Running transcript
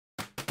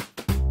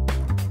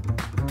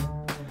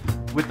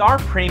With our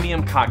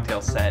premium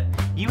cocktail set,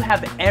 you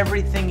have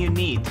everything you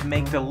need to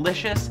make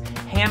delicious,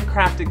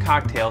 handcrafted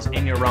cocktails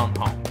in your own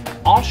home.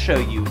 I'll show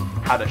you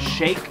how to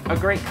shake a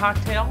great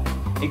cocktail,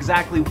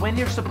 exactly when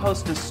you're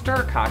supposed to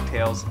stir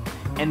cocktails,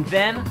 and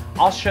then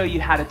I'll show you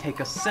how to take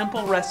a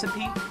simple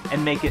recipe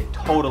and make it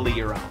totally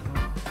your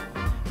own.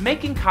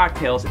 Making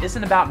cocktails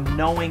isn't about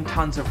knowing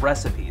tons of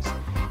recipes.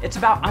 It's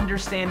about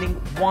understanding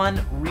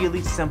one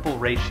really simple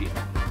ratio,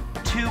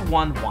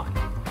 2-1-1.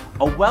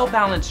 A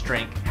well-balanced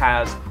drink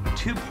has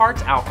 2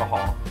 parts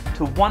alcohol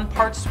to 1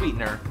 part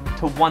sweetener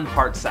to 1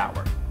 part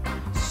sour.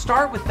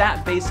 Start with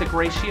that basic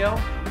ratio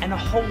and a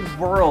whole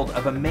world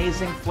of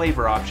amazing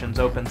flavor options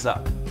opens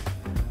up.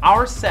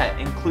 Our set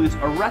includes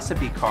a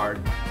recipe card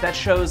that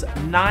shows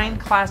 9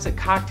 classic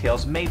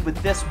cocktails made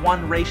with this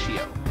one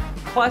ratio,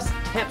 plus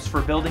tips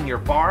for building your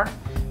bar,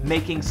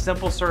 making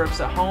simple syrups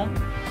at home,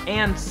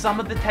 and some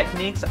of the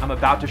techniques I'm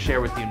about to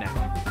share with you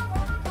now.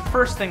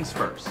 First things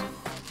first,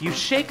 you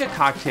shake a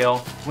cocktail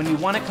when you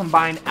want to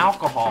combine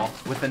alcohol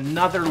with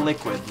another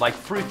liquid like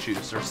fruit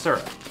juice or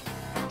syrup.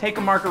 Take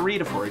a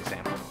margarita for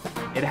example.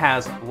 It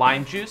has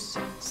lime juice,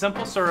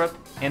 simple syrup,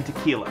 and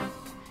tequila.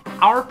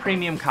 Our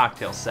premium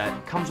cocktail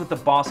set comes with a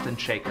Boston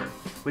shaker,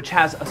 which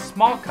has a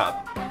small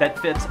cup that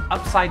fits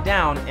upside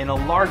down in a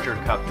larger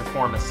cup to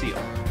form a seal.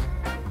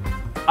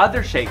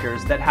 Other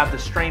shakers that have the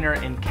strainer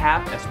and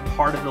cap as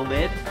part of the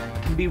lid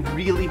can be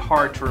really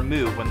hard to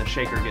remove when the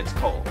shaker gets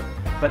cold,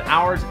 but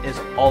ours is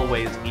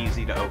always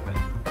easy to open.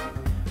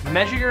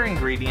 Measure your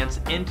ingredients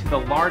into the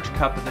large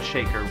cup of the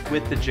shaker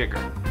with the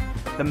jigger.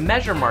 The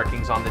measure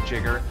markings on the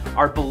jigger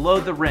are below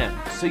the rim,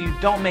 so you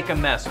don't make a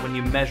mess when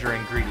you measure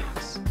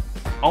ingredients.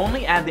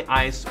 Only add the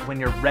ice when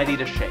you're ready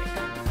to shake.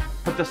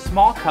 Put the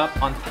small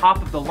cup on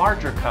top of the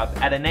larger cup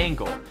at an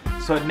angle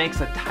so it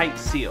makes a tight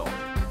seal.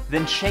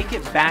 Then shake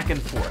it back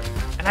and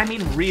forth, and I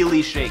mean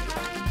really shake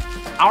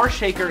it. Our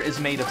shaker is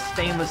made of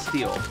stainless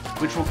steel,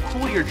 which will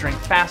cool your drink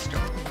faster,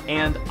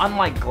 and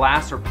unlike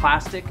glass or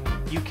plastic,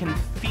 you can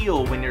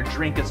feel when your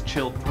drink is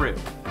chilled through.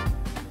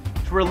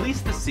 To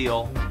release the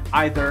seal,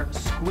 either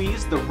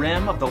squeeze the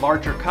rim of the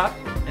larger cup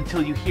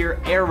until you hear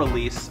air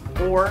release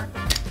or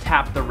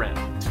tap the rim.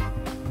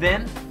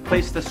 Then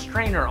place the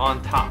strainer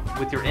on top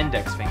with your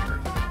index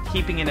finger,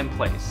 keeping it in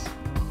place,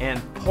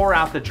 and pour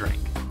out the drink.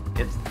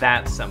 It's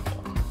that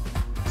simple.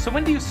 So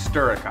when do you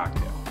stir a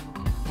cocktail?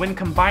 When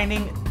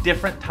combining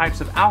different types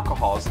of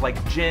alcohols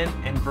like gin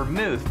and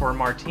vermouth for a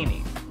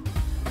martini.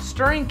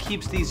 Stirring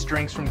keeps these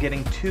drinks from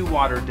getting too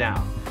watered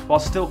down while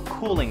still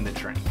cooling the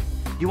drink.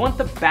 You want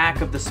the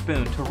back of the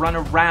spoon to run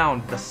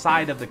around the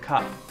side of the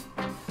cup.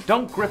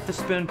 Don't grip the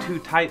spoon too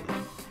tightly.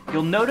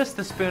 You'll notice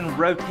the spoon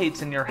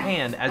rotates in your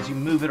hand as you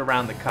move it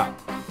around the cup,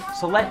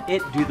 so let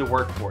it do the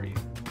work for you.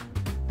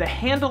 The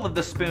handle of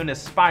the spoon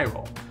is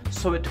spiral,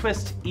 so it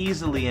twists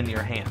easily in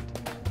your hand.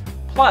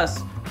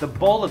 Plus, the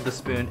bowl of the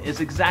spoon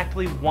is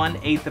exactly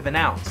 1/8 of an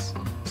ounce,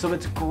 so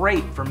it's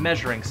great for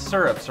measuring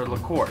syrups or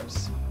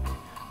liqueurs.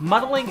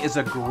 Muddling is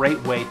a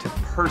great way to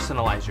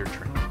personalize your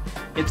drink.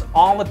 It's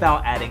all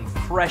about adding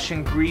fresh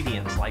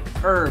ingredients like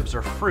herbs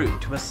or fruit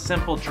to a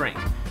simple drink,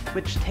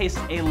 which tastes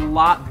a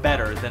lot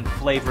better than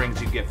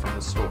flavorings you get from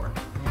the store.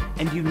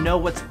 And you know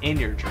what's in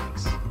your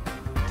drinks.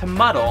 To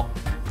muddle,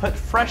 put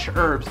fresh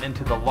herbs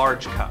into the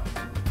large cup.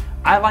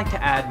 I like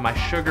to add my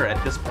sugar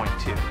at this point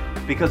too,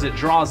 because it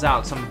draws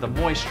out some of the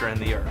moisture in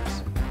the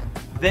herbs.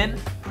 Then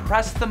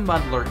press the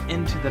muddler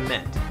into the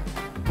mint.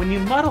 When you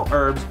muddle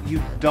herbs,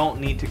 you don't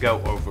need to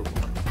go overboard.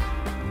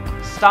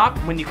 Stop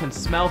when you can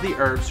smell the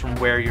herbs from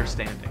where you're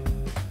standing.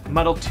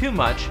 Muddle too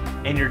much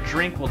and your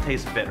drink will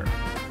taste bitter.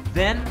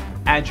 Then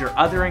add your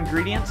other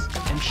ingredients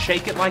and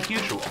shake it like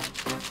usual.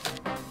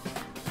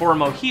 For a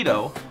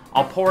mojito,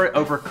 I'll pour it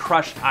over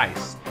crushed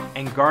ice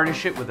and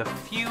garnish it with a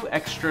few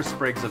extra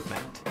sprigs of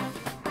mint.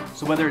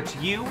 So whether it's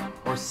you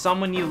or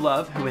someone you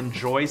love who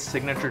enjoys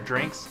signature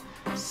drinks,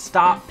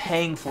 stop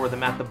paying for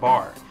them at the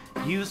bar.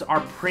 Use our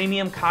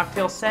premium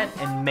cocktail set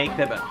and make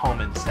them at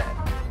home instead.